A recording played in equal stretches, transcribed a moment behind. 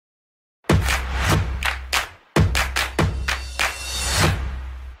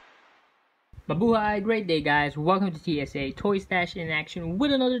Mabuhay, great day guys, welcome to TSA Toy Stash in action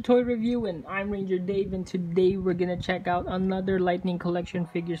with another toy review, and I'm Ranger Dave, and today we're gonna check out another Lightning Collection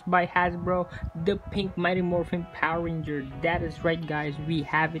figures by Hasbro, the pink Mighty Morphin Power Ranger. That is right guys, we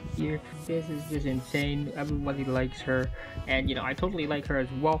have it here. This is just insane, everybody likes her, and I totally like her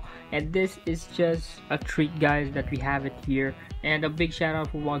as well, and this is just a treat guys that we have it here. And a big shout out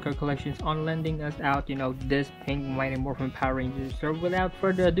for Wildcard Collections on lending us out, this pink Mighty Morphin Power Rangers. So without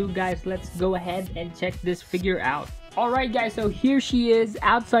further ado guys, let's go ahead and check this figure out. Alright guys, so here she is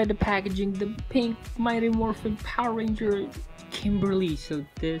outside the packaging, the pink Mighty Morphin Power Ranger Kimberly. So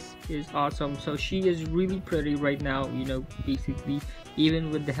this is awesome. So she is really pretty right now, basically even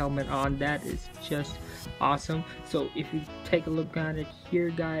with the helmet on. That is just awesome. So if you take a look at it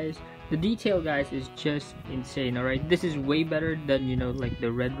here guys, the detail guys is just insane. Alright, this is way better than like the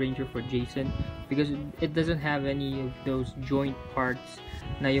Red Ranger for Jason, because it doesn't have any of those joint parts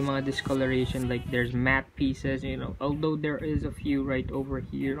na yung mga discoloration, like there's matte pieces, although there is a few right over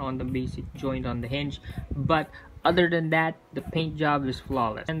here on the basic joint on the hinge, but other than that, the paint job is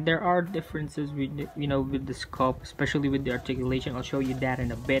flawless. And there are differences with with the sculpt, especially with the articulation. I'll show you that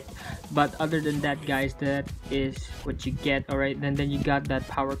in a bit, but other than that guys, that is what you get. All right, and then you got that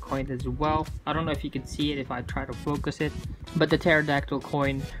power coin as well. I don't know if you can see it if I try to focus it, but the pterodactyl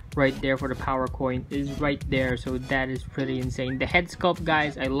coin right there for the power coin is right there. So that is pretty insane. The head sculpt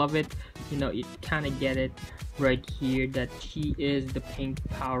guys, I love it. You kind of get it right here that she is the pink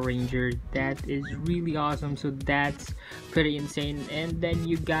Power Ranger. That is really awesome. So that's pretty insane. And then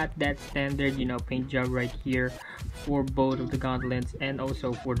you got that standard paint job right here for both of the gauntlets and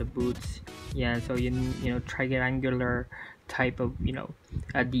also for the boots. Yeah, so triangular type of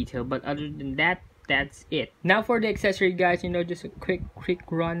detail, but other than that, that's it. Now for the accessory guys, just a quick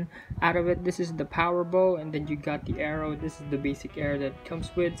run out of it. This is the power bow, and then you got the arrow. This is the basic arrow that comes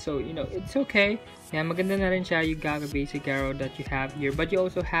with, so it's okay. Yeah, maganda na rin siya. You got a basic arrow that you have here, but you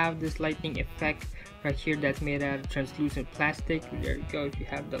also have this lightning effect right here that's made out of translucent plastic. There you go. You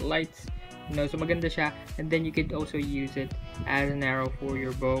have the lights, so maganda siya. And then you could also use it as an arrow for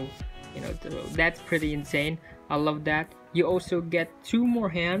your bow. That's pretty insane. I love that. You also get two more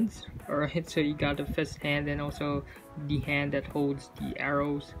hands. Alright, so you got the fist hand and also the hand that holds the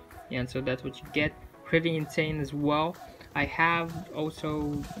arrows, and so that's what you get. Pretty insane as well. I have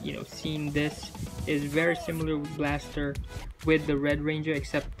also seen this is very similar with Blaster with the Red Ranger,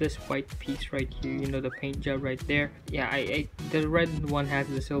 except this white piece right here, the paint job right there. Yeah, the red one has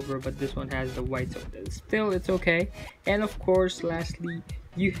the silver, but this one has the white, so still it's okay. And of course, lastly,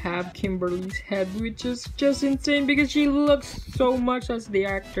 you have Kimberly's head, which is just insane because she looks so much as the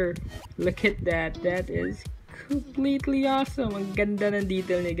actor. Look at that. That is completely awesome. Ang ganda ng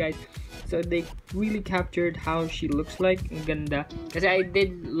detail niya guys. So they really captured how she looks like. Ang ganda. Kasi I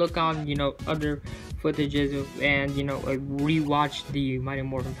did look on other footages of, and I rewatched the Mighty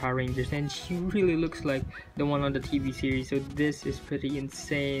Morphin Power Rangers, and she really looks like the one on the TV series. So this is pretty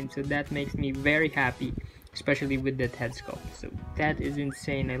insane. So that makes me very happy, especially with the head sculpt. So that is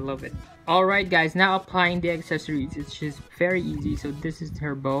insane. I love it. Alright guys, now applying the accessories, it's just very easy. So this is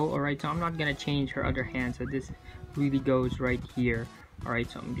her bow. Alright, so I'm not gonna change her other hand, so this really goes right here.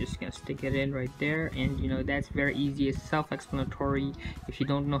 Alright, so I'm just gonna stick it in right there, and that's very easy. It's self-explanatory. If you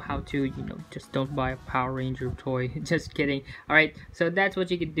don't know how to, just don't buy a Power Ranger toy. Just kidding. Alright, so that's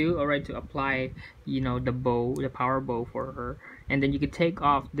what you could do. Alright, to apply the bow, the power bow for her, and then you could take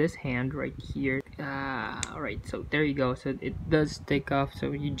off this hand right here. Alright, so there you go. So it does take off,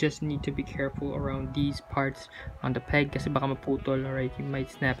 so you just need to be careful around these parts on the peg kasi baka maputol. Alright, you might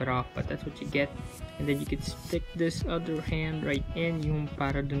snap it off, but that's what you get. And then you could stick this other hand right in, yung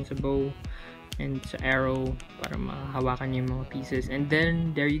para dun sa bow and sa arrow, para mahawakan yung mga pieces. And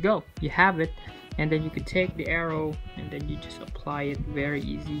then there you go, you have it. And then you could take the arrow and then you just apply it, very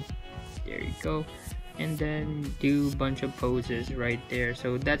easy. There you go. And then do a bunch of poses right there.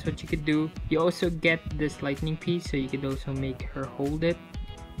 So that's what you could do. You also get this lightning piece, so you could also make her hold it.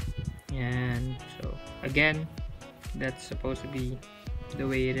 And so again, that's supposed to be the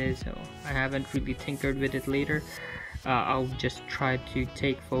way it is. So I haven't really tinkered with it later. I'll just try to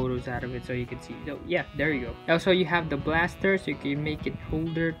take photos out of it so you can see. So yeah, there you go. Also you have the blaster, so you can make it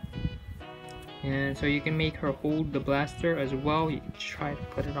holder, and so you can make her hold the blaster as well. You can try to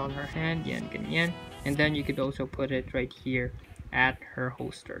put it on her hand, yan ganyan. And then you could also put it right here at her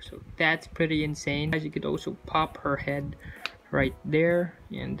holster. So that's pretty insane. As you could also pop her head right there,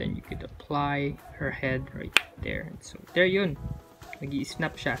 and then you could apply her head right there. And so there yun,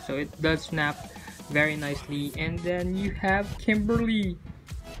 nag-i-snap siya. So it does snap very nicely. And then you have Kimberly.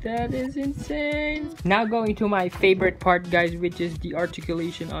 That is insane. Now going to my favorite part, guys, which is the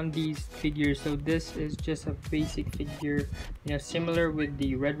articulation on these figures. So this is just a basic figure, you know, similar with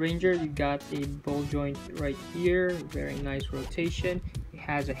the Red Ranger. You got a ball joint right here, very nice rotation. It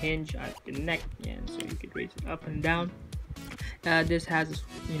has a hinge at the neck, and so you could raise it up and down. This has,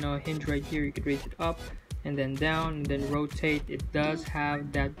 you know, a hinge right here. You could raise it up and then down and then rotate. It does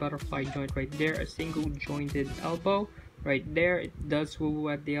have that butterfly joint right there, a single jointed elbow right there. It does swivel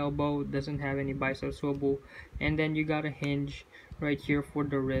at the elbow, doesn't have any bicep swivel, and then you got a hinge right here for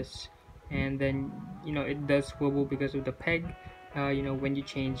the wrist, and then, you know, it does swivel because of the peg, you know, when you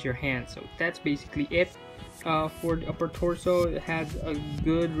change your hand. So that's basically it. For the upper torso, it has a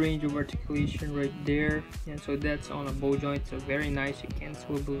good range of articulation right there, and so that's on a bow joint, so very nice. You can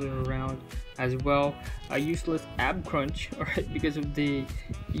swivel it around as well. A useless ab crunch, alright, because of the,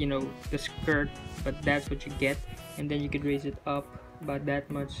 you know, the skirt, but that's what you get. And then you could raise it up about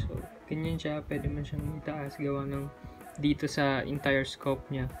that much, so ganyan siya. Pwede man siyang itaas gawa ng dito sa entire scope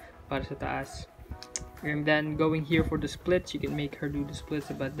niya para sa taas. And then going here for the splits, you can make her do the splits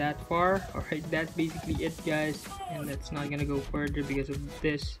about that far. Alright, that's basically it, guys, and that's not gonna go further because of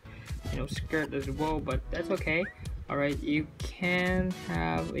this, you know, skirt as well, but that's okay. Alright, you can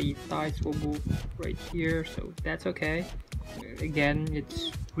have a thigh swivel right here, so that's okay. Again,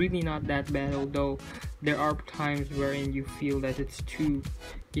 it's really not that bad, although there are times wherein you feel that it's too,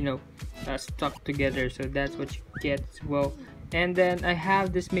 you know, stuck together, so that's what you get as well. And then I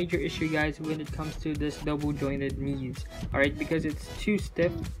have this major issue, guys, when it comes to this double jointed knees, alright, because it's too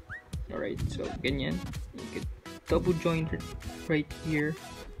stiff. Alright, so ganyan, you could double joint it right here,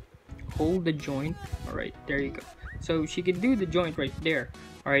 hold the joint. Alright, there you go. So she could do the joint right there.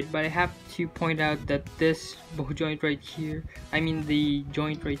 Alright, but I have to point out that this bow joint right here, I mean the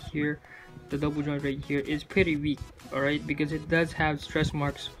joint right here, the double joint right here, is pretty weak. Alright, because it does have stress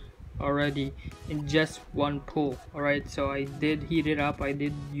marks already in just one pull. Alright, so I did heat it up, I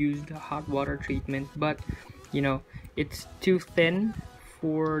did use the hot water treatment, but you know, it's too thin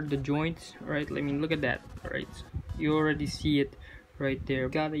for the joints. Alright, I mean, look at that. Alright, so you already see it right there.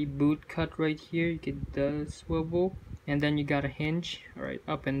 Got a boot cut right here, you can swivel, and then you got a hinge, alright,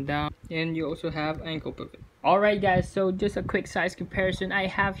 up and down, and you also have ankle pivot. Alright, guys, so just a quick size comparison. I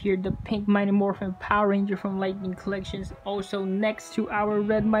have here the pink Mighty Morphin Power Ranger from Lightning Collections, also next to our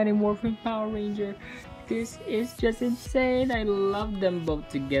red Mighty Morphin Power Ranger. This is just insane. I love them both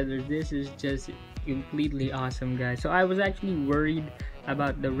together. This is just completely awesome, guys. So I was actually worried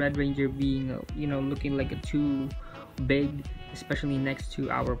about the Red Ranger being, you know, looking like a too big, especially next to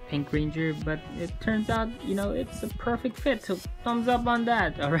our Pink Ranger, but it turns out, you know, it's a perfect fit, so thumbs up on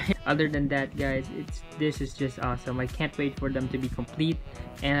that. Alright, other than that, guys, this is just awesome. I can't wait for them to be complete,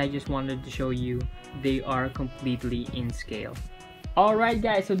 and I just wanted to show you they are completely in scale. Alright,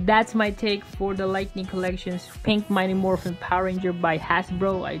 guys, so that's my take for the Lightning Collections Pink Mighty Morphin Power Ranger by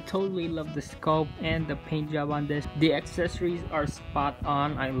Hasbro. I totally love the sculpt and the paint job on this. The accessories are spot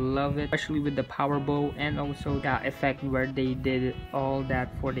on. I love it, especially with the power bow and also the effect where they did all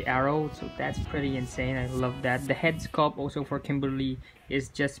that for the arrow. So that's pretty insane. I love that. The head sculpt also for Kimberly is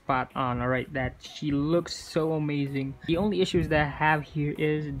just spot on. Alright, that she looks so amazing. The only issues that I have here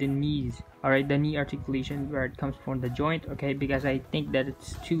is the knees. Alright, the knee articulation where it comes from the joint, okay, because I think that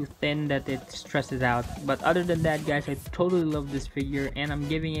it's too thin that it stresses out. But other than that, guys, I totally love this figure, and I'm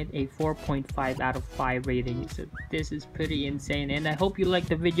giving it a 4.5 out of 5 rating. So this is pretty insane, and I hope you liked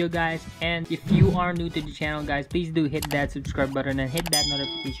the video, guys. And if you are new to the channel, guys, please do hit that subscribe button and hit that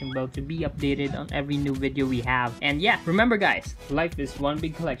notification bell to be updated on every new video we have. And yeah, remember, guys, life is one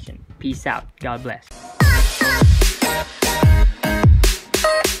big collection. Peace out. God bless.